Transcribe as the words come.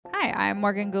Hi, I'm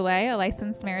Morgan Goulet, a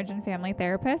licensed marriage and family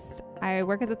therapist. I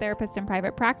work as a therapist in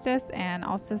private practice and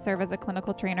also serve as a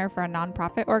clinical trainer for a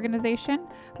nonprofit organization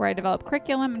where I develop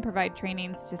curriculum and provide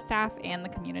trainings to staff and the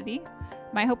community.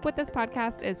 My hope with this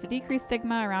podcast is to decrease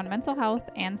stigma around mental health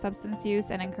and substance use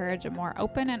and encourage a more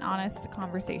open and honest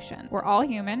conversation. We're all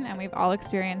human and we've all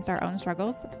experienced our own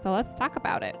struggles, so let's talk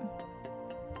about it.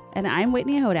 And I'm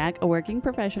Whitney Hodak, a working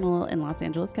professional in Los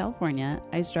Angeles, California.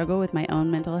 I struggle with my own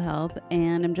mental health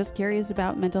and I'm just curious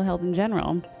about mental health in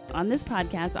general. On this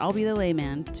podcast, I'll be the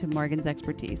layman to Morgan's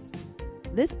expertise.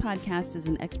 This podcast is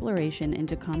an exploration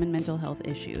into common mental health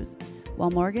issues.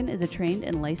 While Morgan is a trained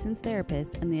and licensed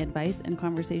therapist and the advice and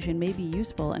conversation may be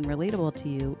useful and relatable to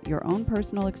you, your own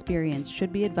personal experience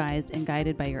should be advised and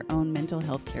guided by your own mental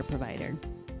health care provider.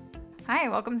 Hi,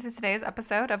 welcome to today's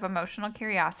episode of Emotional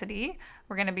Curiosity.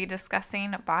 We're going to be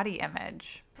discussing body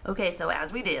image. Okay, so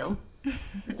as we do,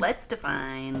 let's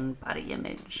define body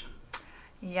image.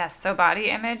 Yes, so body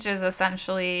image is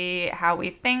essentially how we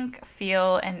think,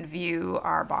 feel, and view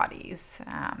our bodies.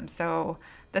 So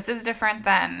this is different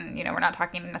than, we're not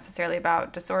talking necessarily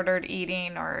about disordered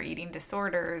eating or eating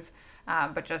disorders,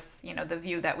 but just, the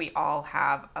view that we all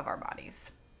have of our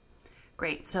bodies.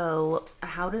 Great. So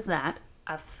how does that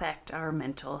affect our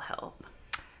mental health?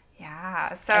 Yeah,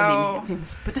 so I mean, it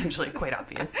seems potentially quite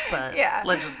obvious, but yeah.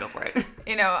 Let's just go for it.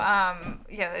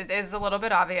 It is a little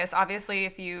bit obvious. Obviously,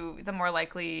 if you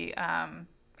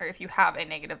have a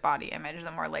negative body image,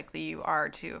 the more likely you are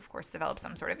to, of course, develop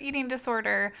some sort of eating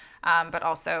disorder, but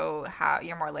also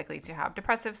you're more likely to have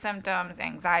depressive symptoms,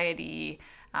 anxiety,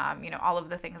 all of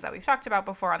the things that we've talked about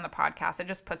before on the podcast. It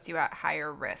just puts you at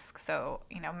higher risk. So,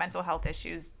 mental health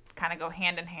issues kind of go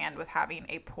hand in hand with having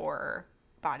a poor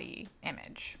body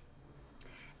image.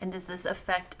 And does this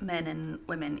affect men and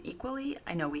women equally?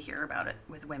 I know we hear about it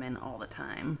with women all the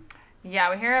time. Yeah,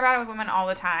 we hear about it with women all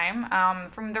the time.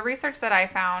 From the research that I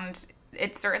found,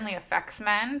 it certainly affects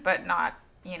men, but not,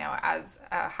 as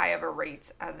high of a rate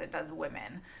as it does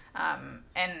women.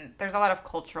 And there's a lot of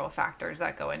cultural factors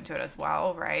that go into it as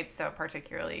well, right? So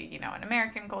particularly, in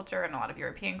American culture and a lot of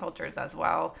European cultures as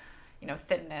well,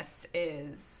 thinness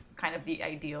is kind of the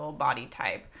ideal body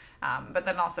type. But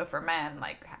then also for men,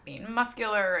 like being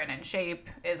muscular and in shape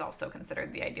is also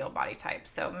considered the ideal body type.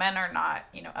 So men are not,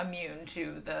 immune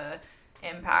to the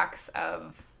impacts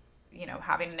of,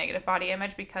 having a negative body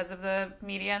image because of the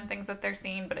media and things that they're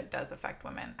seeing, but it does affect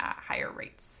women at higher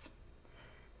rates.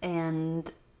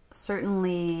 And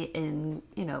certainly in,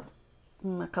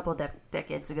 a couple of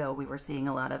decades ago, we were seeing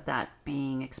a lot of that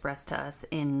being expressed to us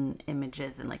in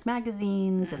images in like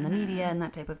magazines and the media and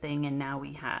that type of thing. And now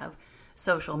we have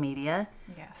social media,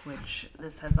 yes, which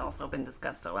this has also been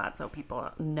discussed a lot. So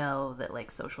people know that like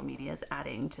social media is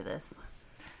adding to this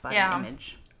body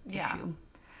image issue.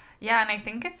 Yeah, and I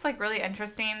think it's like really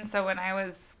interesting. So when I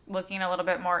was looking a little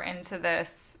bit more into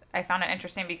this, I found it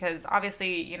interesting because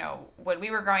obviously, when we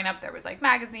were growing up, there was like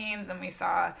magazines and we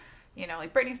saw,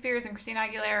 like Britney Spears and Christina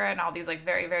Aguilera and all these like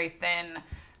very, very thin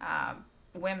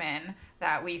women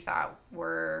that we thought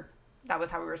that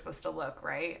was how we were supposed to look,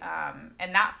 right?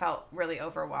 And that felt really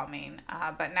overwhelming.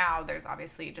 But now there's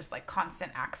obviously just like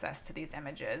constant access to these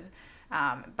images.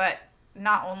 But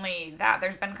not only that,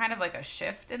 there's been kind of like a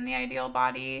shift in the ideal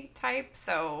body type.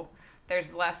 So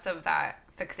there's less of that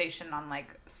fixation on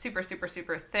like super, super,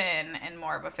 super thin and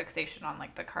more of a fixation on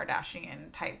like the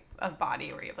Kardashian type of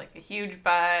body where you have like a huge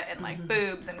butt and like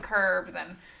boobs and curves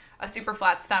and a super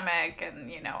flat stomach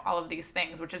and, all of these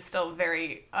things, which is still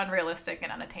very unrealistic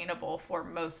and unattainable for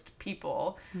most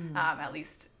people, at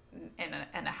least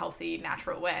in a healthy,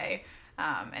 natural way.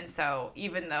 And so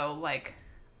even though like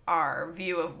our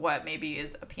view of what maybe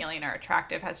is appealing or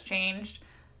attractive has changed,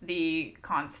 the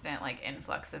constant like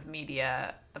influx of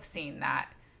media of seeing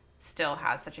that still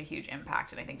has such a huge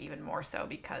impact. And I think even more so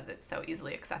because it's so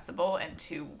easily accessible and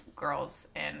to girls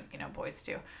and, boys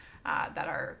too, that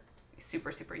are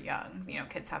super, super young.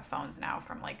 Kids have phones now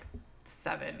from like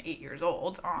 7, 8 years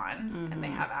old on, and they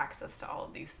have access to all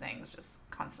of these things, just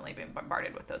constantly being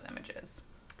bombarded with those images.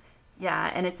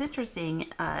 Yeah, and it's interesting,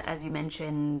 as you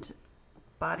mentioned,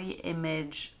 body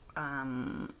image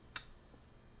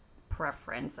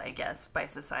preference, I guess, by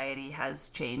society has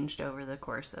changed over the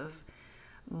course of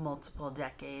multiple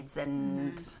decades.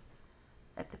 And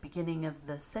at the beginning of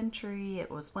the century, it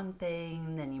was one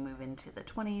thing. Then you move into the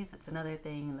 20s, it's another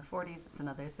thing. In the 40s, it's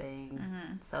another thing,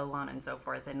 so on and so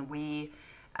forth. And we,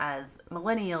 as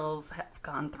millennials, have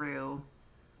gone through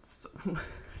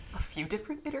a few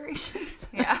different iterations.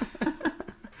 Yeah.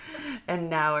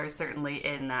 And now are certainly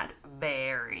in that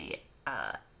very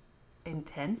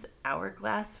intense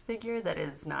hourglass figure that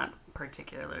is not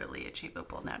particularly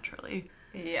achievable naturally.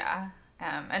 Yeah.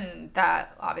 And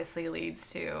that obviously leads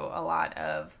to a lot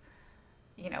of,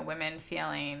 women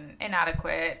feeling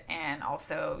inadequate and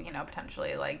also,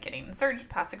 potentially like getting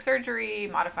plastic surgery,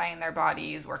 modifying their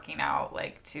bodies, working out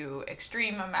like to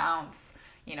extreme amounts,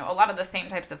 a lot of the same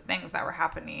types of things that were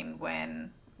happening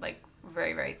when like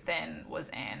very, very thin was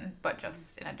in, but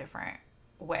just in a different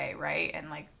way, right? And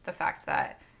like the fact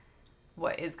that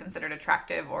what is considered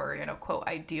attractive or, quote,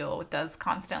 ideal does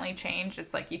constantly change.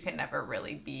 It's like you can never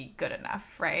really be good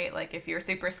enough, right? Like if you're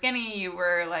super skinny, you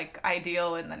were like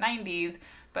ideal in the 90s,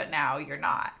 but now you're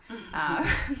not.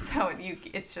 So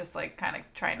it's just like kind of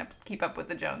trying to keep up with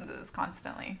the Joneses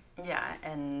constantly. Yeah,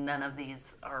 and none of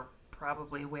these are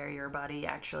probably where your body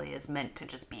actually is meant to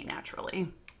just be naturally.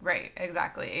 Right,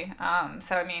 exactly.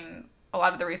 So, I mean, a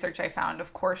lot of the research I found,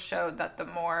 of course, showed that the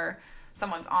more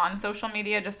someone's on social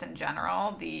media just in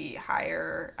general, the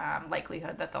higher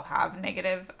likelihood that they'll have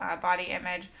negative body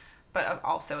image, but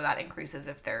also that increases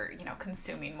if they're,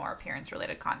 consuming more appearance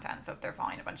related content. So if they're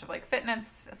following a bunch of like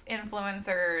fitness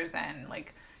influencers and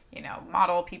like,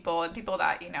 model people and people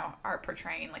that, are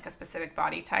portraying like a specific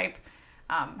body type.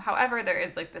 However, there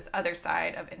is like this other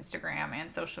side of Instagram and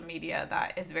social media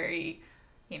that is very,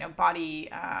 body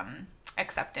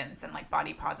acceptance and like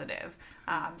body positive.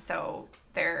 So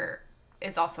there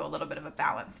is also a little bit of a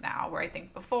balance now where I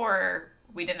think before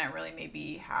we didn't really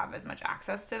maybe have as much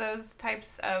access to those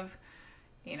types of,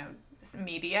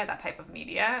 media, that type of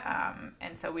media.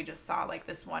 And so we just saw like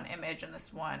this one image and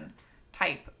this one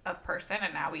type of person.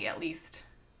 And now we at least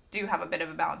do have a bit of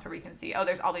a balance where we can see,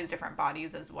 there's all these different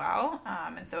bodies as well.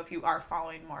 And so if you are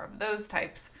following more of those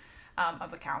types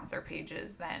of accounts or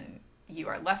pages, then you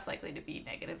are less likely to be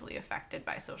negatively affected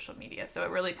by social media. So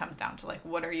it really comes down to like,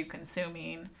 what are you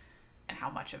consuming and how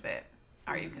much of it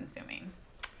are you consuming?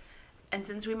 And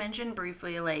since we mentioned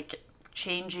briefly, like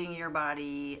changing your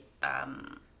body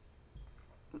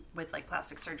with like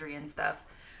plastic surgery and stuff,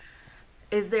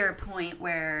 is there a point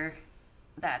where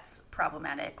that's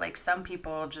problematic? Like some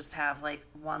people just have like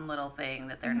one little thing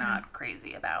that they're not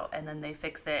crazy about, and then they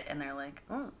fix it and they're like,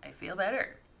 I feel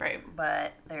better. Right.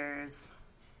 But there's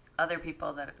other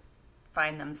people that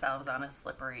find themselves on a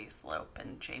slippery slope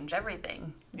and change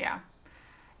everything. Yeah.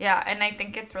 Yeah, and I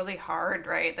think it's really hard,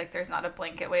 right? Like there's not a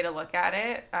blanket way to look at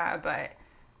it, but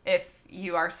if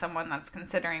you are someone that's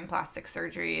considering plastic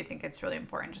surgery, I think it's really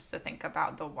important just to think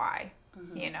about the why.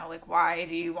 Like why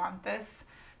do you want this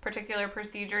particular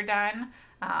procedure done?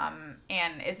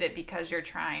 And is it because you're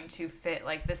trying to fit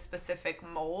like this specific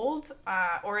mold?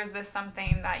 Or is this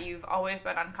something that you've always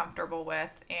been uncomfortable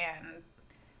with and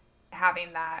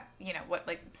having that, what,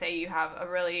 like, say you have a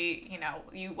really,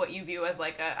 what you view as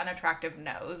like an unattractive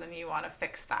nose and you want to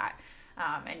fix that.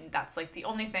 And that's like the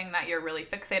only thing that you're really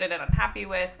fixated and unhappy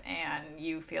with. And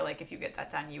you feel like if you get that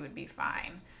done, you would be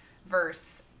fine.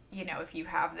 Versus, if you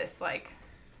have this like,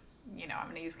 I'm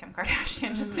going to use Kim Kardashian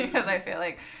just because I feel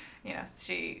like,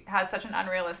 she has such an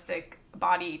unrealistic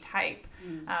body type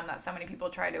that so many people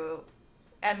try to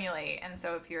emulate. And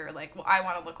so if you're like, well, I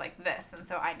want to look like this, and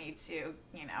so I need to,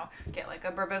 get like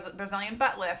a Brazilian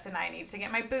butt lift, and I need to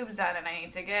get my boobs done, and I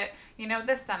need to get,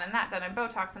 this done and that done, and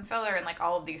Botox and filler and like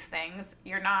all of these things,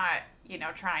 you're not,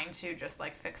 trying to just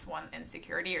like fix one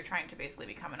insecurity. You're trying to basically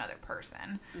become another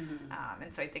person.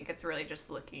 And so I think it's really just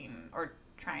looking or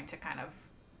trying to kind of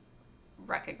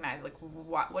recognize like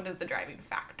what is the driving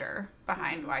factor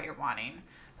behind why you're wanting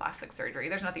plastic surgery.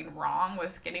 There's nothing wrong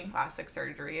with getting plastic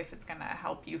surgery if it's going to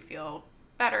help you feel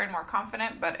better and more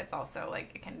confident, but it's also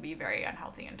like it can be very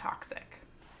unhealthy and toxic.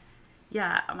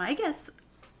 Yeah, my guess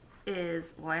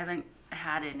is, well, I haven't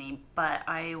had any, but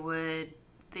I would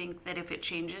think that if it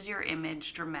changes your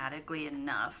image dramatically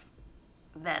enough,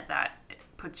 that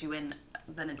puts you in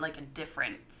then like a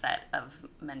different set of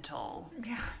mental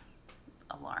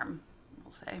alarm,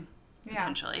 we'll say,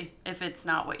 potentially. If it's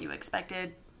not what you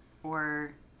expected,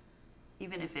 or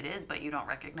even if it is, but you don't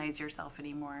recognize yourself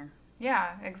anymore.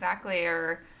 Yeah, exactly.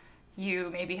 Or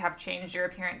you maybe have changed your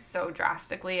appearance so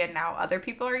drastically and now other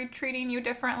people are treating you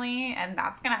differently, and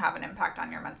that's going to have an impact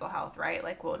on your mental health, right?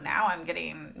 Like, well, now I'm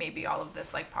getting maybe all of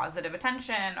this like positive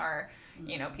attention, or,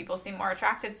 people seem more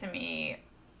attracted to me,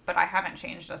 but I haven't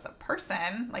changed as a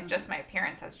person. Like just my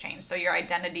appearance has changed. So your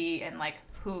identity and like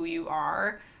who you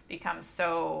are becomes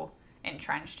so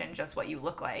entrenched in just what you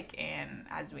look like. And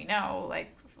as we know,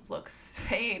 like looks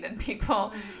fade and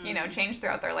people, change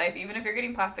throughout their life, even if you're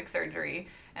getting plastic surgery.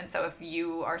 And so if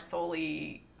you are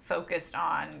solely focused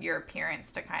on your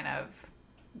appearance to kind of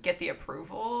get the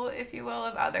approval, if you will,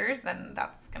 of others, then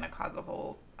that's going to cause a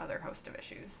whole other host of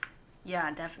issues.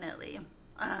 Yeah, definitely.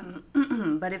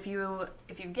 But if you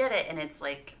get it and it's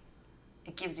like,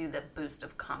 it gives you the boost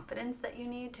of confidence that you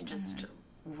need to just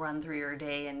run through your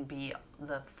day and be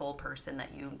the full person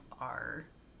that you are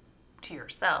to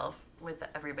yourself with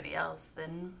everybody else,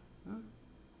 then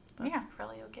that's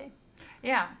probably okay.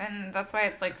 Yeah, and that's why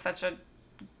it's like such a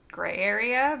gray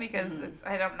area, because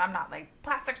I'm not like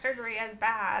plastic surgery is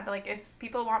bad. Like, if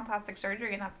people want plastic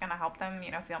surgery and that's going to help them,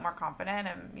 feel more confident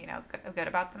and, good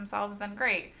about themselves, then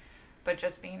great. But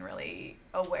just being really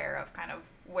aware of kind of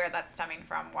where that's stemming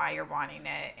from, why you're wanting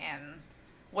it, and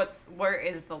where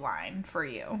is the line for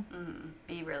you.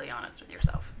 Be really honest with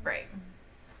yourself. Right.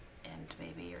 And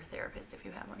maybe your therapist if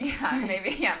you have one.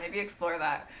 Maybe explore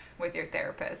that with your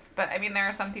therapist. But I mean, there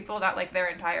are some people that like their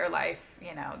entire life,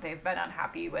 they've been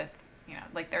unhappy with,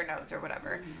 like their nose or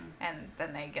whatever. And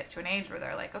then they get to an age where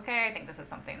they're like, okay, I think this is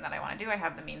something that I want to do. I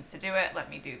have the means to do it. Let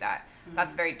me do that.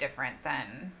 That's very different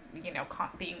than,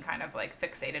 being kind of like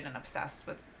fixated and obsessed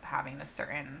with having a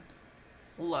certain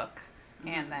look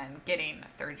and then getting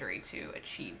surgery to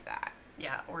achieve that.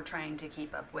 Yeah, or trying to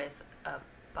keep up with a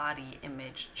body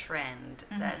image trend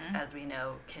that, as we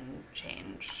know, can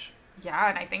change. Yeah,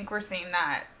 and I think we're seeing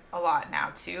that a lot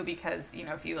now too, because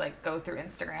if you like go through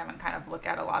Instagram and kind of look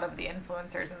at a lot of the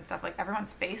influencers and stuff, like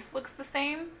everyone's face looks the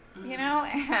same,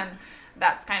 and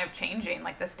that's kind of changing.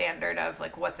 Like the standard of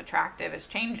like what's attractive is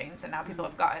changing. So now people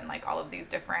have gotten like all of these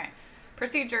different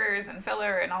procedures and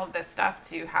filler and all of this stuff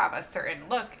to have a certain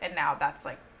look, and now that's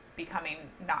like becoming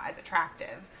not as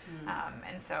attractive.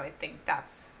 And so I think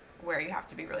that's where you have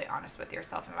to be really honest with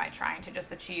yourself. Am I trying to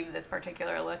just achieve this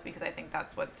particular look because I think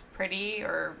that's what's pretty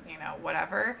or,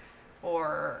 whatever?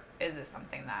 Or is this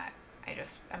something that I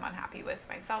just am unhappy with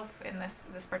myself in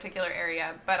this particular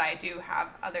area, but I do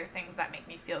have other things that make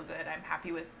me feel good. I'm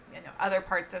happy with, other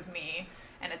parts of me,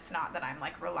 and it's not that I'm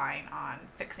like relying on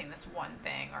fixing this one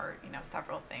thing or,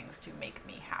 several things to make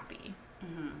me happy.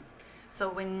 So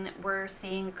when we're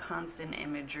seeing constant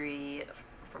imagery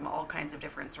from all kinds of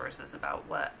different sources about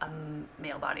what a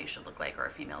male body should look like or a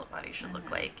female body should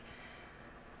look like,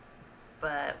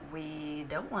 but we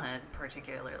don't want to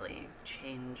particularly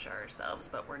change ourselves,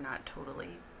 but we're not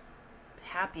totally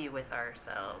happy with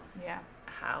ourselves. Yeah.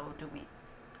 How do we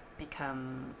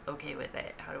become okay with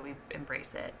it? How do we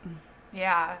embrace it?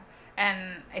 Yeah.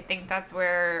 And I think that's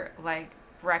where like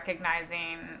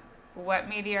recognizing what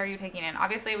media are you taking in.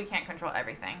 Obviously we can't control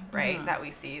everything, right? That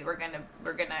we see. We're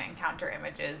gonna encounter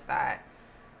images that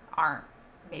aren't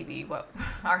maybe what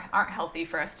aren't healthy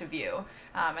for us to view,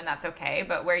 and that's okay.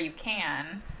 But where you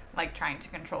can, like trying to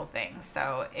control things.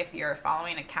 So if you're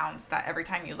following accounts that every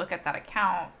time you look at that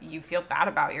account you feel bad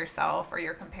about yourself, or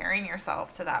you're comparing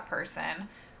yourself to that person,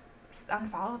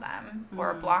 unfollow them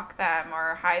or block them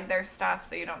or hide their stuff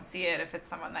so you don't see it if it's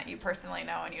someone that you personally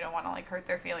know and you don't want to like hurt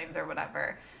their feelings or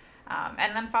whatever.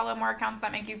 And then follow more accounts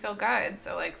that make you feel good.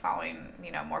 So like following,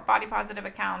 more body positive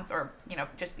accounts, or,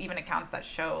 just even accounts that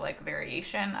show like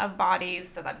variation of bodies,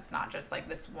 so that it's not just like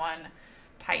this one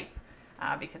type,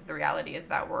 because the reality is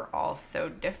that we're all so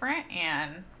different,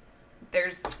 and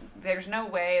there's no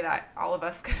way that all of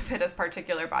us could fit a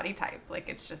particular body type. Like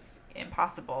it's just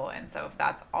impossible. And so if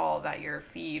that's all that your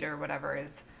feed or whatever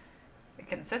it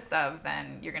consists of,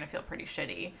 then you're going to feel pretty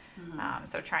shitty.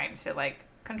 So trying to like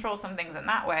control some things in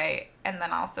that way. And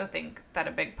then also think that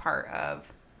a big part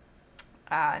of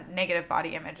negative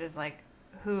body image is like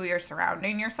who you're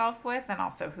surrounding yourself with, and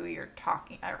also who you're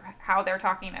talking, or how they're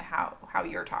talking, and how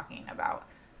you're talking about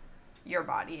your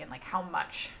body, and like how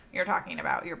much you're talking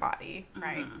about your body,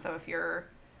 right? So if you're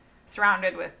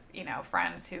surrounded with,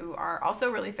 friends who are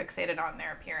also really fixated on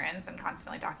their appearance and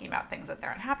constantly talking about things that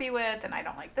they're unhappy with, and I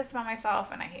don't like this about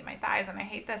myself, and I hate my thighs, and I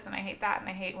hate this, and I hate that, and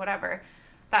I hate whatever,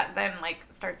 that then like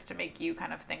starts to make you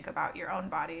kind of think about your own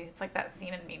body. It's like that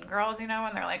scene in Mean Girls, when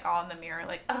they're like all in the mirror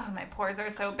like, oh, my pores are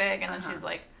so big, and then she's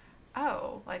like,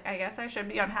 oh, like I guess I should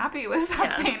be unhappy with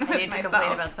something with I need myself. to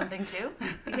complain about something too.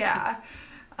 Yeah.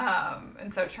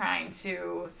 And so trying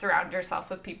to surround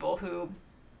yourself with people who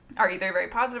are either very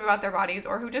positive about their bodies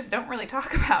or who just don't really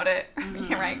talk about it,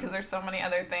 right? Because there's so many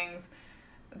other things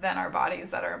than our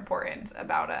bodies that are important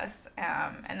about us.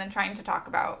 And then trying to talk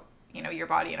about, your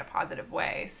body in a positive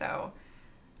way. So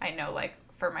I know, like,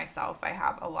 for myself, I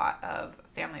have a lot of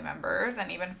family members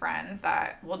and even friends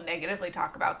that will negatively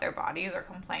talk about their bodies or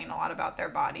complain a lot about their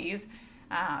bodies.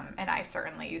 And I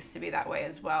certainly used to be that way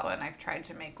as well. And I've tried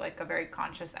to make like a very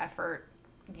conscious effort,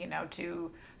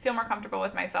 to feel more comfortable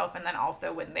with myself. And then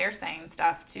also when they're saying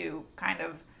stuff, to kind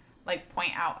of like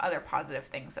point out other positive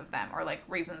things of them, or like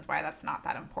reasons why that's not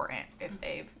that important if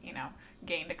they've,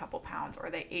 gained a couple pounds,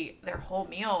 or they ate their whole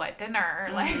meal at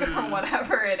dinner, like, or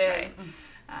whatever it is.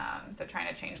 So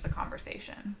trying to change the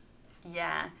conversation.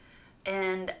 Yeah.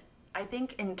 And I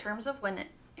think in terms of when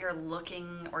you're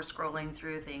looking or scrolling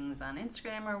through things on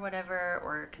Instagram or whatever,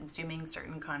 or consuming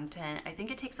certain content, I think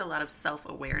it takes a lot of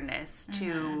self-awareness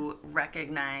to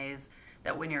recognize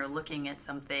that when you're looking at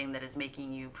something that is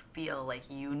making you feel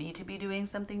like you need to be doing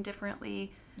something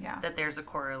differently, that there's a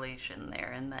correlation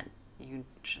there and that you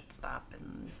should stop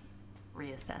and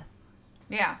reassess.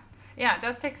 Yeah. Yeah, it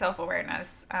does take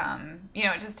self-awareness.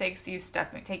 It just takes you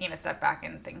taking a step back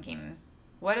and thinking,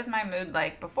 what is my mood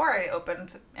like before I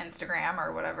opened Instagram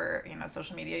or whatever,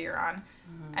 social media you're on,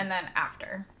 and then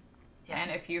after. Yeah.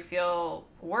 And if you feel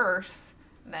worse,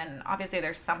 then obviously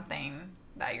there's something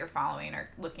that you're following or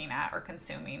looking at or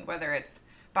consuming, whether it's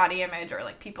body image or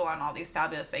like people on all these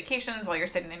fabulous vacations while you're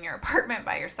sitting in your apartment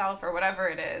by yourself or whatever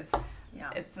it is. Yeah.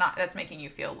 That's making you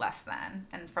feel less than.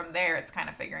 And from there, it's kind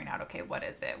of figuring out, okay, what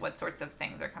is it? What sorts of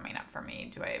things are coming up for me?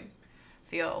 Do I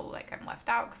feel like I'm left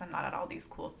out because I'm not at all these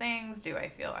cool things? Do I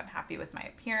feel unhappy with my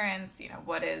appearance?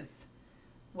 What is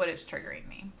triggering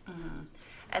me? Mm-hmm.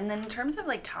 And then in terms of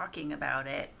like talking about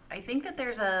it, I think that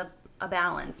there's a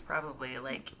balance probably.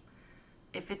 Like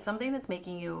if it's something that's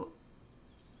making you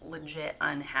legit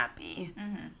unhappy,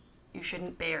 you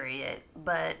shouldn't bury it,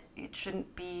 but it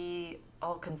shouldn't be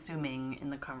all consuming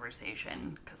in the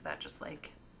conversation, because that just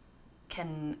like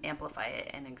can amplify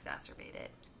it and exacerbate it.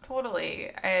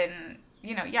 Totally. And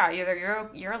either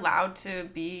you're allowed to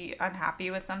be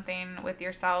unhappy with something with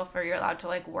yourself, or you're allowed to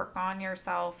like work on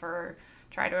yourself or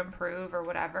try to improve or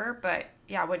whatever. But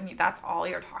yeah, when that's all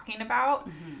you're talking about,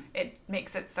 it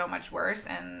makes it so much worse.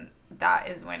 And that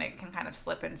is when it can kind of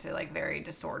slip into like very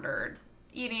disordered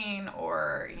eating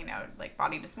or, like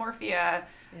body dysmorphia,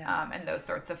 and those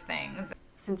sorts of things.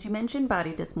 Since you mentioned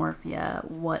body dysmorphia,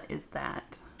 what is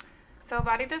that? So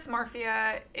body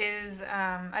dysmorphia is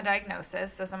a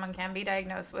diagnosis. So someone can be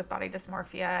diagnosed with body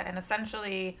dysmorphia. And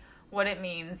essentially what it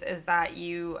means is that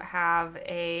you have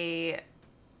a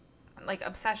like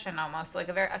obsession almost, like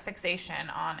a fixation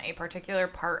on a particular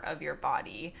part of your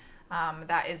body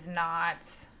that is not...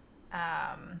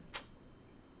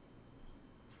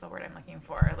 what's the word I'm looking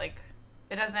for? Like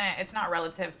it's not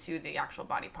relative to the actual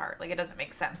body part. Like it doesn't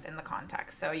make sense in the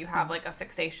context. So you have like a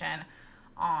fixation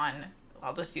on,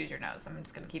 I'll just use your nose. I'm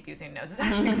just going to keep using noses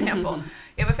as an example.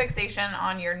 You have a fixation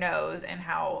on your nose and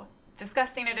how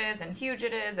disgusting it is and huge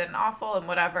it is and awful and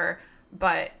whatever,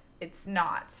 but it's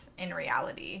not in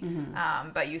reality.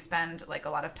 But you spend like a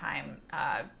lot of time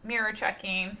mirror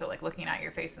checking. So like looking at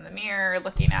your face in the mirror,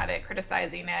 looking at it,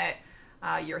 criticizing it.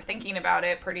 You're thinking about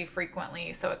it pretty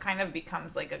frequently. So it kind of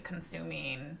becomes like a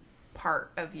consuming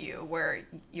part of you where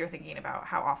you're thinking about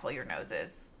how awful your nose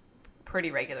is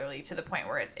pretty regularly, to the point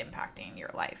where it's impacting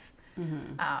your life.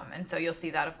 And so you'll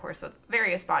see that, of course, with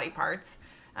various body parts,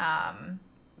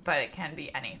 but it can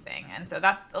be anything. And so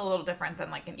that's a little different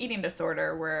than like an eating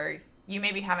disorder where you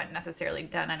maybe haven't necessarily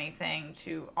done anything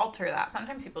to alter that.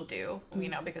 Sometimes people do,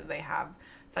 because they have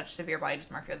such severe body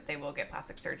dysmorphia that they will get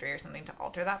plastic surgery or something to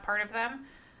alter that part of them.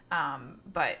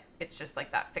 But it's just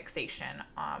like that fixation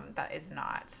that is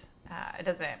not, it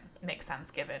doesn't make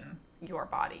sense given your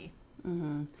body.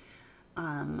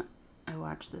 I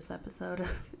watched this episode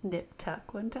of Nip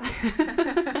Tuck one time.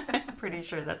 I'm pretty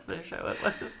sure that's the show it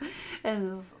was.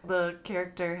 And the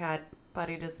character had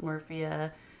body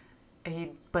dysmorphia,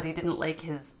 but he didn't like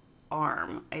his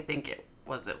arm. I think it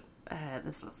was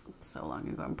this was so long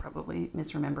ago, I'm probably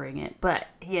misremembering it. But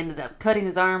he ended up cutting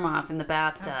his arm off in the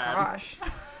bathtub. Oh, gosh.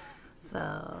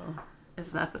 So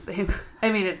it's not the same.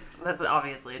 I mean, that's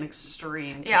obviously an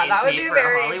extreme case that would made be for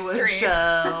very a Hollywood extreme.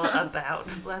 show about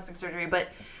plastic surgery. But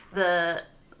the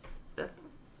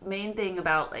main thing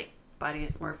about like body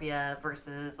dysmorphia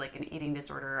versus like an eating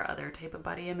disorder or other type of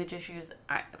body image issues,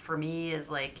 for me, is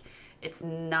like it's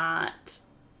not,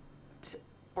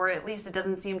 or at least it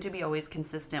doesn't seem to be always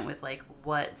consistent with like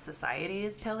what society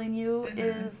is telling you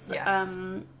is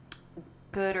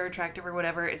good or attractive or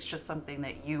whatever. It's just something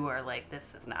that you are like,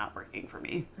 this is not working for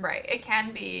me. Right. It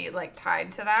can be like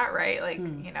tied to that, right? Like,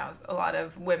 a lot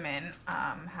of women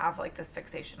have like this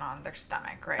fixation on their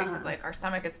stomach, right? Because like our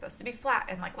stomach is supposed to be flat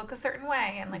and like look a certain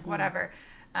way and like whatever.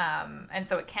 And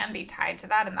so it can be tied to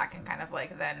that, and that can kind of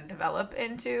like then develop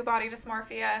into body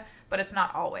dysmorphia, but it's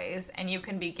not always. And you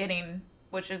can be getting,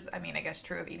 which is, I mean, I guess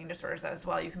true of eating disorders as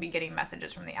well. You can be getting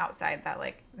messages from the outside that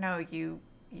like, no,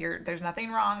 there's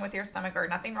nothing wrong with your stomach or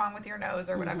nothing wrong with your nose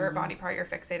or whatever body part you're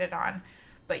fixated on,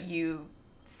 but you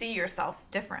see yourself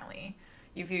differently.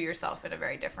 You view yourself in a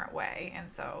very different way. And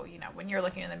so, when you're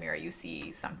looking in the mirror, you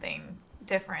see something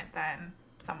different than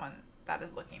someone that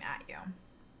is looking at you.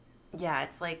 Yeah,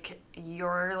 it's like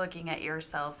you're looking at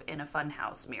yourself in a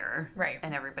funhouse mirror. Right.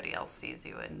 And everybody else sees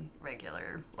you in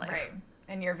regular life. Right.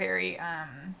 And you're very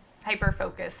hyper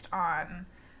focused on,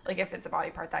 like, if it's a body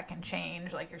part that can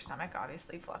change, like your stomach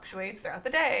obviously fluctuates throughout the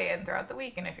day and throughout the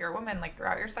week. And if you're a woman, like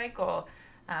throughout your cycle,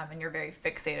 and you're very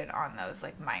fixated on those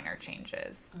like minor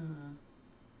changes. Mm-hmm.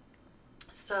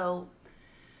 So,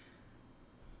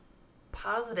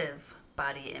 positive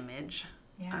body image.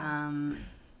 Yeah.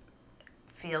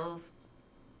 Feels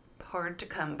hard to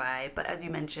come by, but as you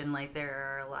mentioned, like there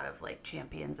are a lot of like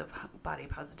champions of body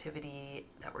positivity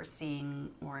that we're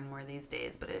seeing more and more these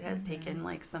days, but it has taken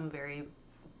like some very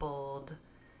bold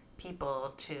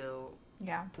people to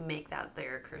make that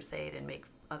their crusade and make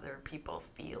other people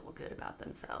feel good about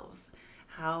themselves.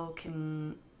 How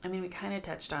can, I mean, we kind of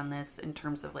touched on this in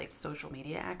terms of like social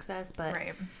media access, but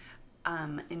Right.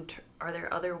 Are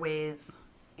there other ways,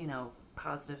 you know,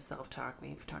 positive self-talk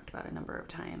we've talked about a number of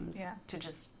times, to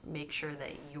just make sure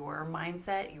that your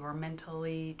mindset, you're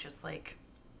mentally just like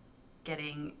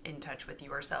getting in touch with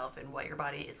yourself and what your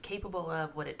body is capable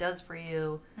of, what it does for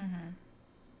you?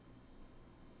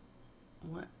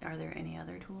 What are there any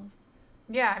other tools?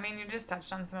 Yeah, I mean, you just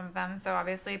touched on some of them. So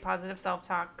obviously positive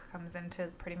self-talk comes into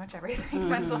pretty much everything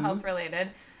mental health related,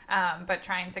 but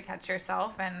trying to catch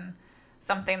yourself. And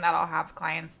something that I'll have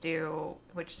clients do,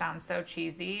 which sounds so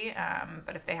cheesy,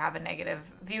 but if they have a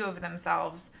negative view of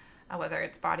themselves, whether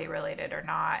it's body related or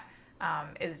not,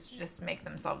 is just make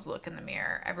themselves look in the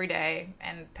mirror every day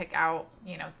and pick out,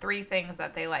 3 things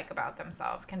that they like about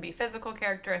themselves. Can be physical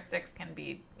characteristics, can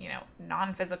be,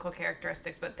 non-physical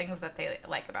characteristics, but things that they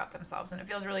like about themselves. And it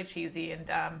feels really cheesy and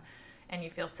dumb, and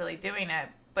you feel silly doing it,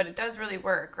 but it does really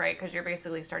work, right? Because you're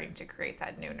basically starting to create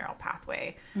that new neural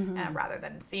pathway, rather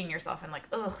than seeing yourself and like,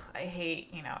 ugh, I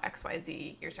hate,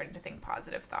 XYZ. You're starting to think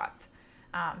positive thoughts.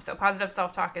 So positive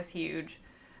self-talk is huge.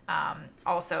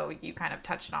 Also, you kind of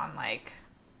touched on like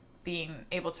being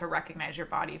able to recognize your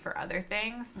body for other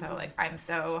things. So like, I'm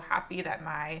so happy that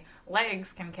my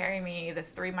legs can carry me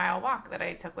this 3-mile walk that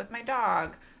I took with my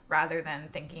dog, rather than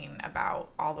thinking about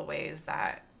all the ways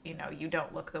that, you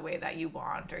don't look the way that you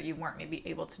want, or you weren't maybe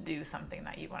able to do something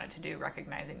that you wanted to do,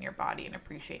 recognizing your body and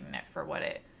appreciating it for what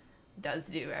it does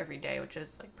do every day, which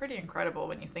is like pretty incredible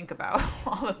when you think about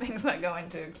all the things that go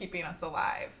into keeping us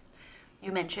alive.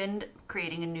 You mentioned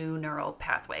creating a new neural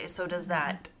pathway. So does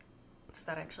that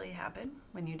actually happen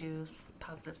when you do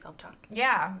positive self-talk?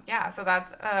 Yeah. So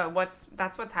that's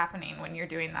what's happening when you're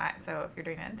doing that. So if you're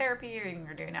doing it in therapy or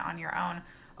you're doing it on your own,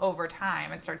 over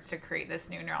time it starts to create this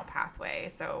new neural pathway.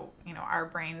 So our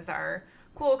brains are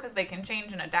cool because they can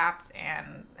change and adapt,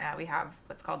 and we have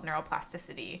what's called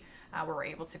neuroplasticity, where we're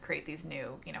able to create these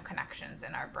new connections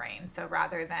in our brain. So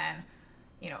rather than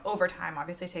over time,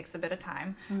 obviously takes a bit of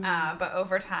time, but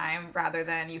over time, rather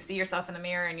than you see yourself in the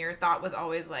mirror and your thought was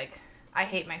always like, I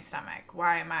hate my stomach,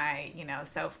 why am I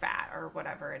so fat, or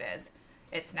whatever it is,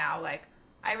 it's now like,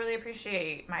 I really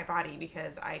appreciate my body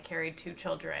because I carried 2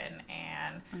 children,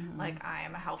 and like, I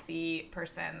am a healthy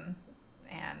person,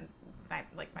 and my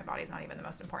body's not even the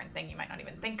most important thing. You might not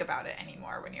even think about it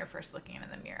anymore when you're first looking in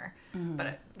the mirror.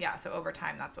 But so over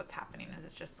time, that's what's happening, is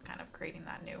it's just kind of creating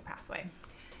that new pathway.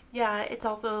 Yeah, it's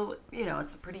also,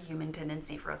 it's a pretty human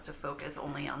tendency for us to focus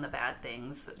only on the bad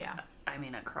things. Yeah. I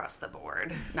mean, across the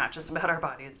board, not just about our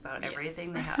bodies, about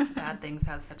everything. Bad things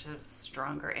have such a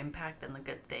stronger impact than the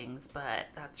good things, but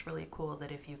that's really cool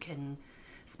that if you can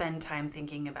spend time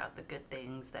thinking about the good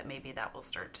things, that maybe that will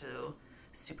start to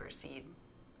supersede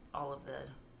all of the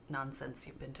nonsense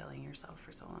you've been telling yourself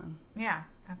for so long. Yeah,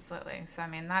 absolutely. So, I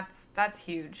mean, that's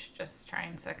huge, just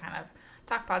trying to kind of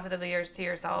talk positively to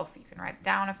yourself. You can write it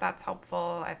down if that's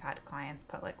helpful. I've had clients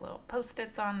put like little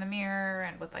Post-its on the mirror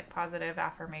and with like positive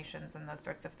affirmations and those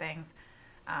sorts of things,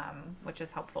 which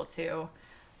is helpful too.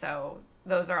 So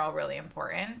those are all really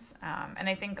important. And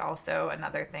I think also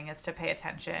another thing is to pay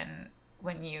attention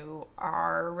when you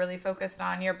are really focused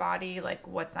on your body, like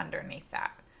what's underneath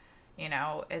that.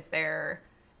 Is there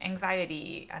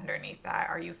anxiety underneath that?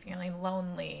 Are you feeling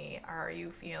lonely? Are you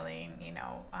feeling,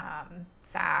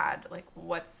 sad? Like,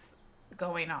 what's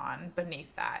going on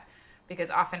beneath that? Because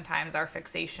oftentimes our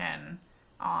fixation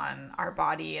on our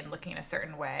body and looking a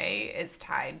certain way is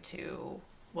tied to,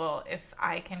 well, if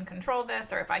I can control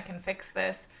this, or if I can fix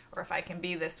this, or if I can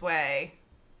be this way,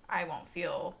 I won't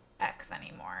feel X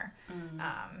anymore.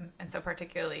 And so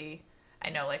particularly, I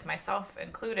know like myself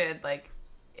included, like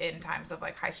in times of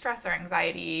like high stress or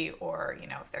anxiety, or, you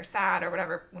know, if they're sad or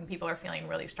whatever, when people are feeling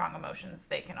really strong emotions,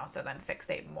 they can also then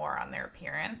fixate more on their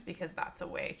appearance, because that's a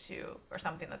way to, or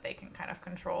something that they can kind of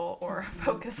control or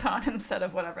focus on instead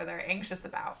of whatever they're anxious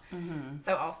about.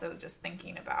 So also just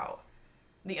thinking about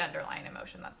the underlying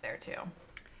emotion that's there too.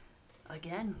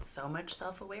 Again, so much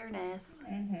self-awareness.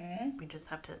 We just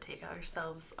have to take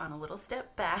ourselves on a little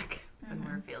step back when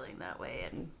we're feeling that way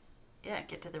and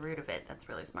get to the root of it. That's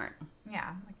really smart.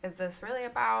 Yeah. Like, is this really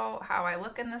about how I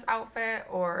look in this outfit,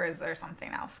 or is there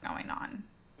something else going on?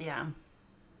 Yeah.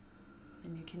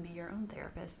 And you can be your own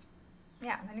therapist.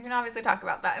 Yeah. And you can obviously talk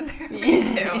about that in therapy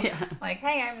too. Yeah. Like,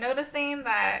 hey, I'm noticing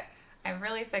that I'm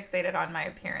really fixated on my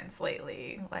appearance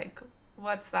lately. Like,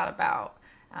 what's that about?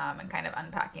 And kind of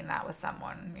unpacking that with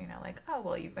someone, you know, like, oh,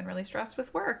 well, you've been really stressed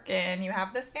with work and you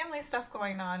have this family stuff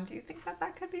going on. Do you think that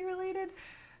that could be related?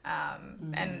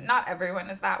 And not everyone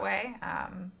is that way,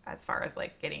 as far as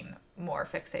like getting more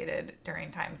fixated during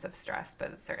times of stress, but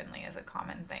it certainly is a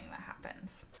common thing that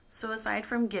happens. So aside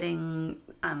from getting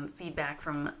feedback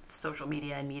from social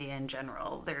media and media in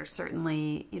general, there's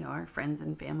certainly, you know, our friends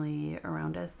and family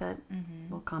around us that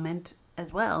will comment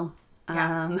as well.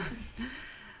 Yeah.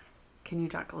 Can you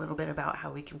talk a little bit about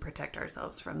how we can protect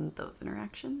ourselves from those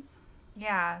interactions?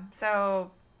 Yeah.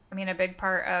 So, I mean, a big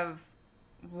part of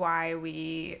why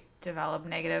we develop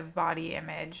negative body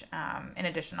image, in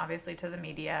addition, obviously, to the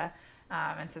media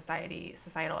and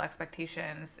societal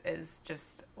expectations, is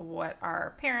just what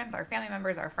our parents, our family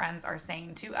members, our friends are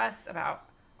saying to us about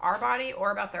our body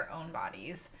or about their own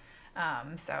bodies.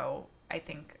 So I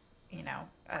think, you know,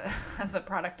 as a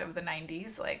product of the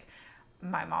 90s, like,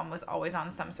 my mom was always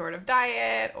on some sort of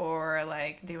diet or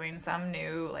like doing some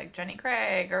new like Jenny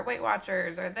Craig or Weight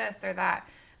Watchers or this or that.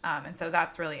 And so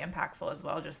that's really impactful as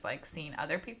well, just like seeing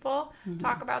other people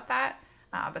talk about that.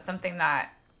 But something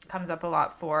that comes up a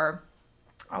lot for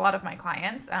a lot of my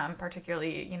clients,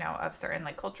 particularly, you know, of certain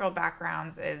like cultural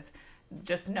backgrounds, is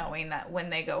just knowing that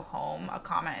when they go home, a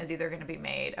comment is either going to be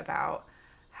made about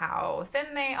how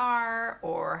thin they are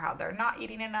or how they're not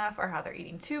eating enough or how they're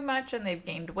eating too much and they've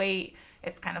gained weight.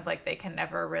 It's kind of like they can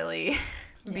never really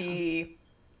be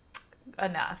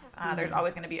enough. There's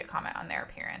always going to be a comment on their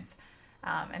appearance.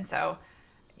 And so,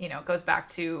 you know, it goes back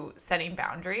to setting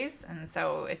boundaries. And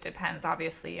so it depends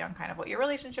obviously on kind of what your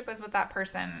relationship is with that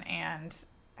person and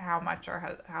how much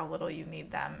or how little you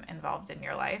need them involved in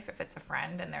your life. If it's a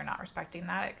friend and they're not respecting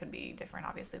that, it could be different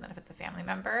obviously than if it's a family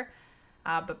member.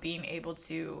 But being able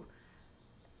to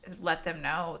let them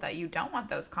know that you don't want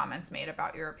those comments made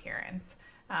about your appearance.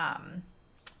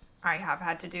 I have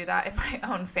had to do that in my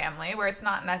own family, where it's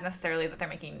not necessarily that they're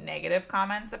making negative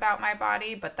comments about my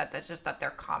body, but that's just that they're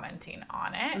commenting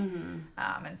on it.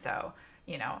 And so,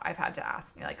 you know, I've had to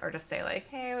ask, like, or just say like,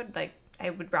 hey, I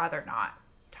would rather not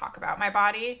talk about my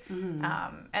body.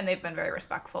 And they've been very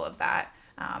respectful of that.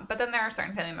 But then there are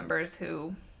certain family members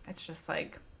who it's just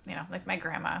like, you know, like my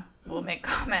grandma will make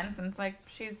comments and it's like,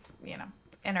 she's, you know,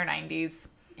 in her 90s.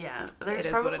 Yeah, there's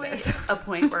probably a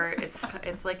point where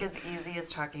it's like as easy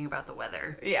as talking about the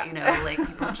weather. Yeah. You know, like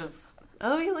people just,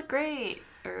 oh, you look great.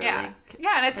 Or Yeah. like,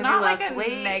 Yeah, and it's not like a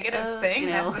weight, negative thing you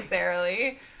know,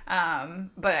 necessarily.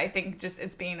 But I think just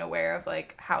it's being aware of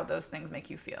like how those things make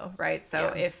you feel, right?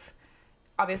 So if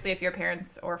your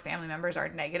parents or family members are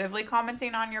negatively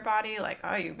commenting on your body, like,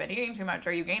 oh, you've been eating too much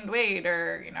or you gained weight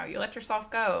or, you know, you let yourself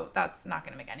go, that's not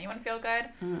going to make anyone feel good.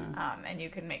 And you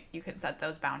can set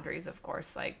those boundaries, of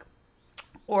course, like,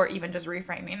 or even just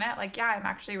reframing it like, yeah, I'm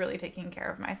actually really taking care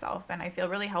of myself and I feel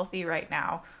really healthy right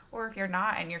now. Or if you're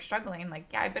not and you're struggling, like,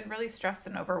 yeah, I've been really stressed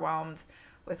and overwhelmed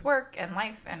with work and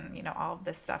life and, you know, all of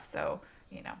this stuff. So,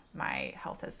 you know, my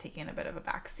health has taken a bit of a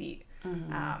backseat.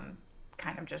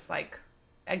 Kind of just like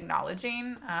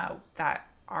acknowledging that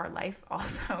our life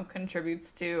also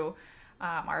contributes to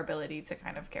our ability to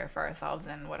kind of care for ourselves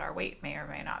and what our weight may or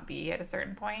may not be at a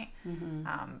certain point.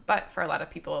 But for a lot of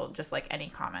people, just like any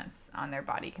comments on their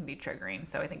body can be triggering.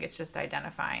 So I think it's just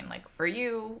identifying, like, for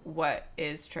you, what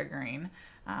is triggering,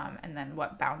 and then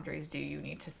what boundaries do you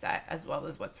need to set, as well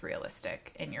as what's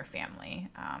realistic in your family.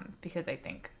 Because I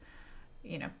think,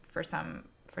 you know, for some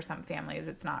families,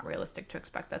 it's not realistic to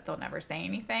expect that they'll never say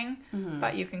anything,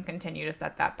 but you can continue to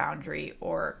set that boundary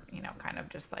or, you know, kind of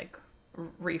just like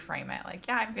reframe it like,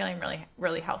 yeah, I'm feeling really,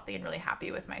 really healthy and really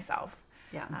happy with myself.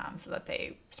 Yeah. So that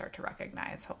they start to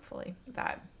recognize, hopefully,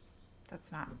 that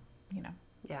that's not, you know,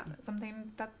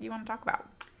 something that you want to talk about.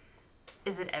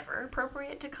 Is it ever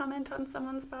appropriate to comment on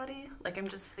someone's body? Like, I'm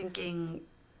just thinking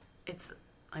it's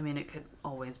I mean, it could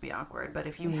always be awkward, but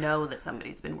if you know that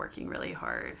somebody's been working really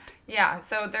hard. Yeah,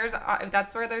 so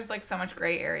that's where there's like so much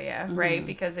gray area, right?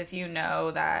 Because if you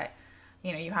know that,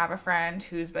 you know, you have a friend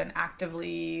who's been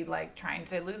actively like trying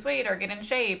to lose weight or get in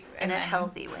shape In a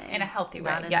healthy way. In a healthy way,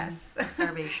 not in yes. a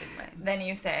starvation way. Then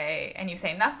you say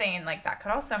nothing, like that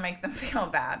could also make them feel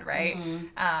bad, right?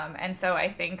 And so I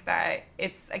think that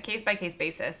it's a case-by-case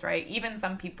basis, right? Even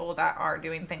some people that are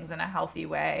doing things in a healthy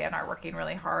way and are working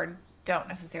really hard don't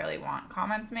necessarily want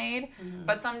comments made,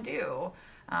 but some do.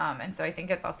 And so I think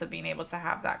it's also being able to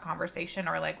have that conversation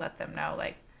or like let them know,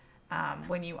 like,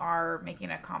 when you are making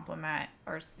a compliment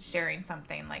or sharing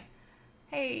something like,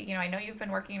 hey, you know, I know you've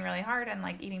been working really hard and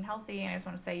like eating healthy, and I just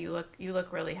want to say you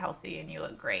look really healthy and you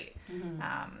look great.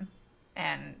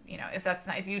 And you know,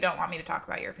 if you don't want me to talk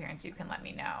about your appearance, you can let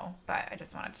me know. But I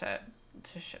just wanted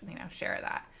to share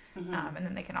that. And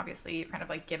then they can obviously, you're kind of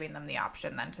like giving them the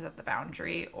option then to set the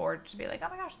boundary or to be like, oh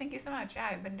my gosh, thank you so much. Yeah,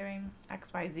 I've been doing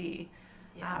X, Y, Z.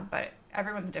 Yeah. But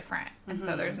everyone's different. And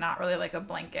so there's not really like a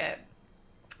blanket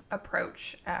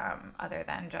approach, other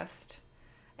than just,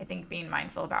 I think, being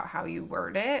mindful about how you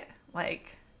word it,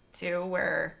 like, too,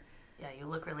 where... Yeah, you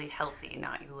look really healthy,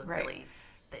 not you look really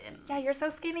thin. Yeah, you're so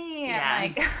skinny. Yeah.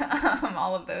 And, like,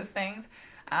 all of those things.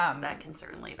 So that can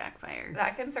certainly backfire.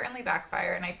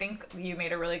 And I think you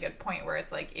made a really good point where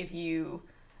it's like, if you,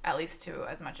 at least to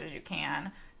as much as you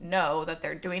can, know that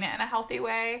they're doing it in a healthy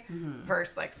way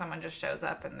versus like someone just shows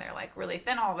up and they're like really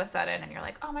thin all of a sudden and you're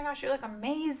like, oh my gosh, you look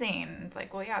amazing. It's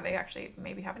like, well, yeah, they actually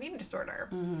maybe have an eating disorder.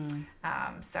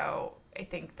 So I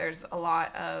think there's a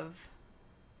lot of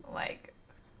like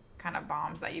kind of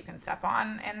bombs that you can step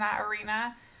on in that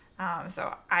arena.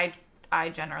 So I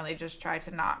generally just try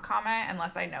to not comment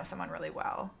unless I know someone really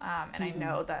well. And I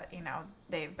know that, you know,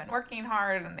 they've been working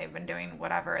hard and they've been doing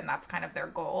whatever, and that's kind of their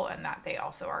goal, and that they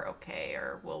also are okay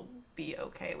or will be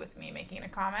okay with me making a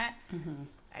comment.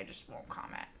 I just won't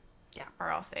comment. Yeah.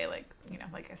 Or I'll say, like, you know,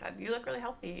 like I said, you look really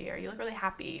healthy or you look really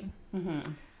happy.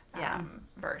 Yeah.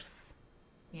 Versus,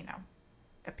 you know,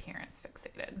 appearance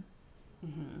fixated.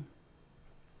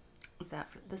 Is that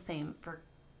the same for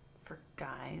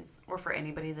guys or for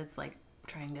anybody that's like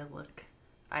trying to look?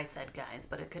 I said guys,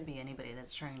 but it could be anybody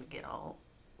that's trying to get all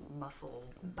muscle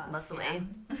Yeah.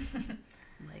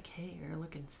 Like, hey, you're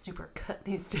looking super cut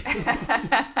these days.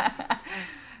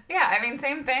 Yeah, I mean,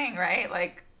 same thing, right?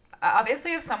 Like,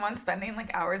 obviously, if someone's spending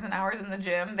like hours and hours in the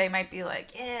gym, they might be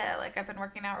like, yeah, like I've been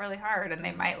working out really hard, and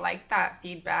they might like that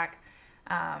feedback.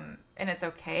 And it's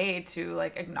okay to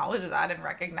like acknowledge that and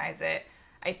recognize it.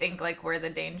 I think like where the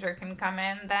danger can come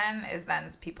in then is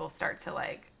people start to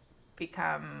like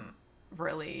become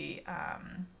really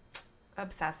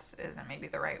obsessed isn't maybe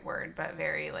the right word, but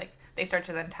very like they start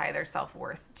to then tie their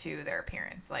self-worth to their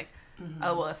appearance. Like,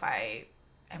 oh, well, if I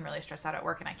am really stressed out at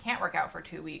work and I can't work out for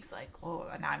 2 weeks, like, oh,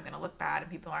 now I'm going to look bad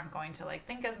and people aren't going to like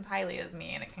think as highly of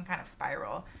me, and it can kind of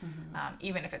spiral,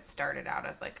 even if it started out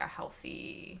as like a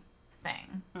healthy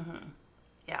thing.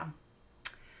 Yeah.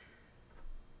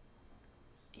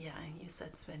 Yeah, you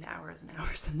said spend hours and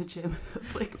hours in the gym. I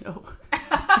was like, no.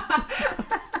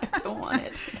 I don't want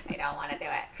it. I don't want to do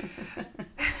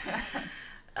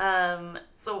it.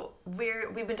 So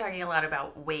we've been talking a lot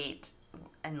about weight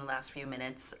in the last few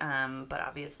minutes, but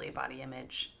obviously body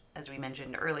image, as we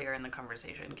mentioned earlier in the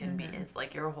conversation, can be is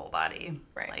like your whole body.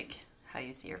 Right. Like how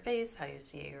you see your face, how you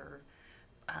see your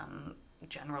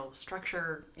general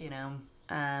structure, you know,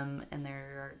 and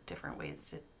there are different ways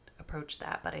to approach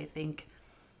that. But I think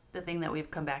the thing that we've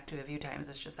come back to a few times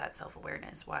is just that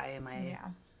self-awareness. Why am I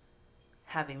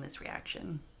having this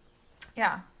reaction?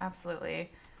 Yeah,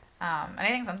 absolutely. And I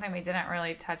think something we didn't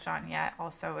really touch on yet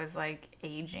also is like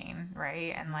aging,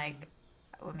 right? And like,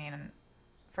 I mean,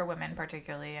 for women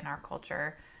particularly in our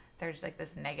culture, there's like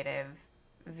this negative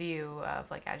view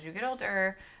of like as you get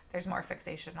older, there's more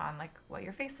fixation on like what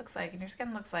your face looks like and your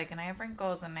skin looks like, and I have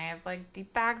wrinkles and I have like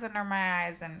deep bags under my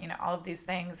eyes, and you know, all of these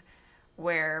things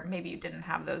where maybe you didn't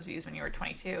have those views when you were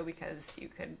 22 because you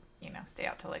could, you know, stay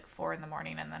out till like 4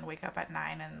 a.m. and then wake up at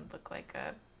 9 and look like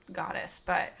a goddess.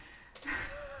 But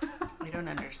I don't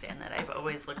understand that. I've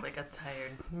always looked like a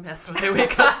tired mess when I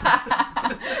wake up.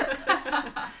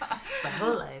 My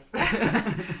whole life.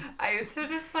 I used to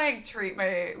just like treat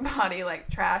my body like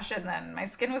trash, and then my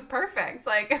skin was perfect.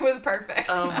 Like it was perfect.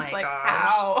 Oh and I was my like, gosh.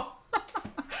 how?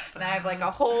 And I have like a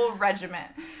whole regimen.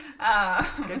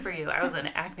 Good for you. I was an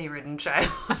acne-ridden child.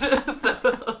 So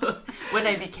when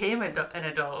I became an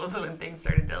adult was when things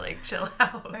started to like chill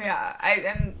out. Yeah,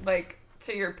 and like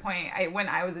to your point, when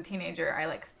I was a teenager, I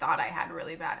like thought I had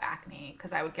really bad acne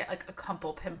because I would get like a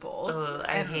couple pimples. Oh,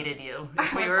 I hated you.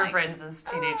 If we were friends as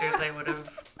teenagers, I would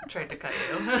have tried to cut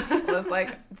you. It was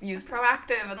like, use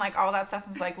Proactiv and like all that stuff. I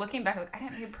was like, looking back, like I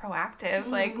didn't need Proactiv.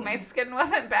 Like my skin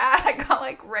wasn't bad. I got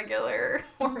like regular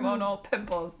hormonal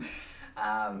pimples.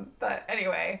 But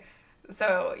anyway,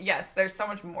 so yes, there's so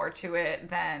much more to it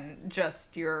than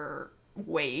just your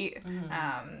weight.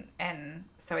 And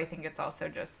so I think it's also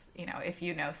just, you know, if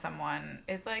you know someone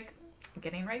is like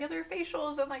getting regular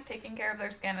facials and like taking care of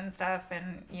their skin and stuff,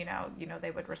 and you know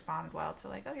they would respond well to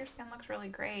like, oh, your skin looks really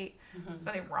great. There's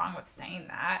nothing wrong with saying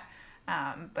that.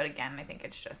 But again, I think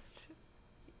it's just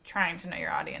trying to know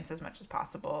your audience as much as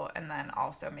possible, and then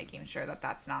also making sure that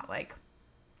that's not like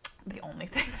the only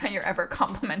thing that you're ever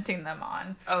complimenting them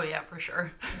on. Oh yeah, for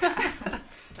sure.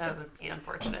 That would be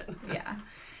unfortunate. Yeah.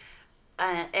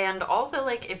 And also,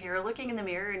 like, if you're looking in the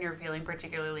mirror and you're feeling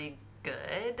particularly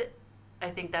good,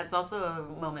 I think that's also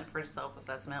a moment for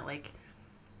self-assessment. Like,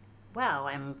 wow,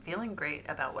 I'm feeling great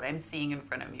about what I'm seeing in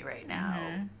front of me right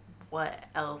now. What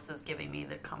else is giving me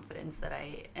the confidence that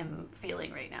I am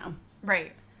feeling right now?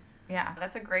 Right. Yeah,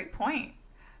 that's a great point.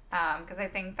 Because I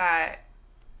think that,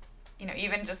 you know,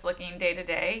 even just looking day to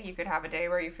day, you could have a day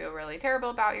where you feel really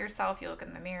terrible about yourself. You look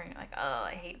in the mirror and you're like, oh,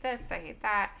 I hate this, I hate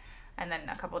that. And then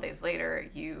a couple of days later,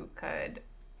 you could,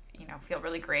 you know, feel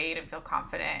really great and feel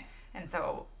confident. And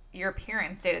so your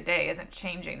appearance day to day isn't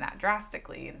changing that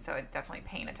drastically. And so it's definitely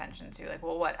paying attention to like,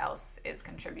 well, what else is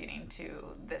contributing to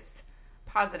this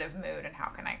positive mood, and how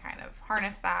can I kind of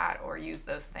harness that or use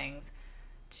those things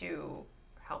to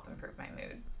help improve my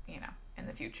mood, you know, in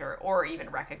the future, or even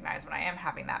recognize when I am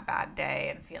having that bad day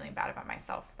and feeling bad about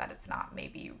myself, that it's not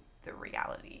maybe the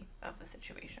reality of the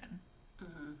situation.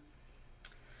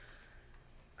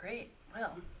 Great.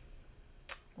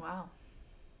 Well,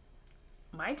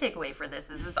 my takeaway for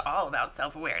this is it's all about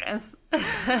self-awareness.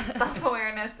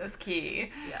 Self-awareness is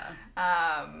key.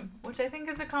 Yeah. Which I think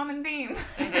is a common theme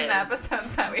in is. the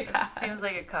episodes that we've had. Seems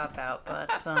like a cop-out,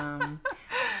 but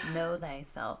know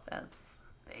thyself, as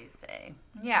they say.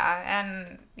 Yeah,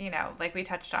 and, you know, like we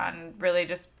touched on, really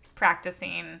just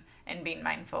practicing and being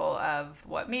mindful of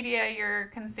what media you're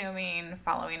consuming,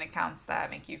 following accounts that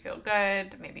make you feel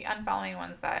good, maybe unfollowing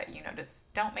ones that, you know,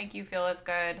 just don't make you feel as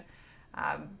good.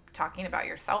 Talking about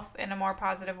yourself in a more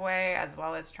positive way, as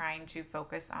well as trying to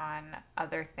focus on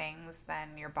other things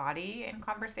than your body in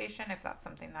conversation, if that's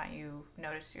something that you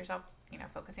notice yourself, you know,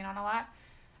 focusing on a lot.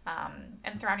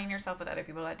 And surrounding yourself with other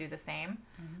people that do the same.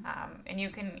 And you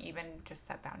can even just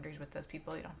set boundaries with those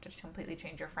people. You don't have to completely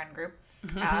change your friend group,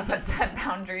 but set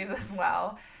boundaries as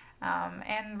well.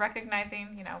 And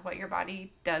recognizing, you know, what your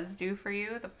body does do for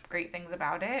you, the great things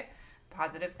about it,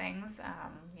 positive things,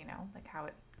 you know, like how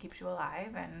it keeps you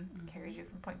alive and carries you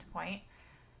from point to point.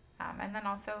 And then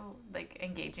also like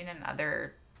engaging in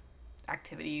other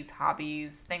activities,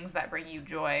 hobbies, things that bring you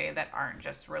joy that aren't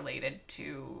just related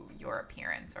to your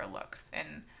appearance or looks.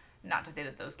 And not to say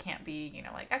that those can't be, you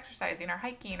know, like exercising or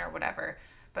hiking or whatever,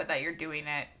 but that you're doing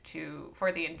it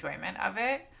for the enjoyment of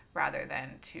it rather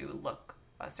than to look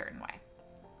a certain way.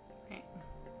 Right.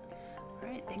 All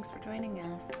right. Thanks for joining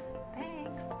us.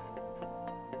 Thanks.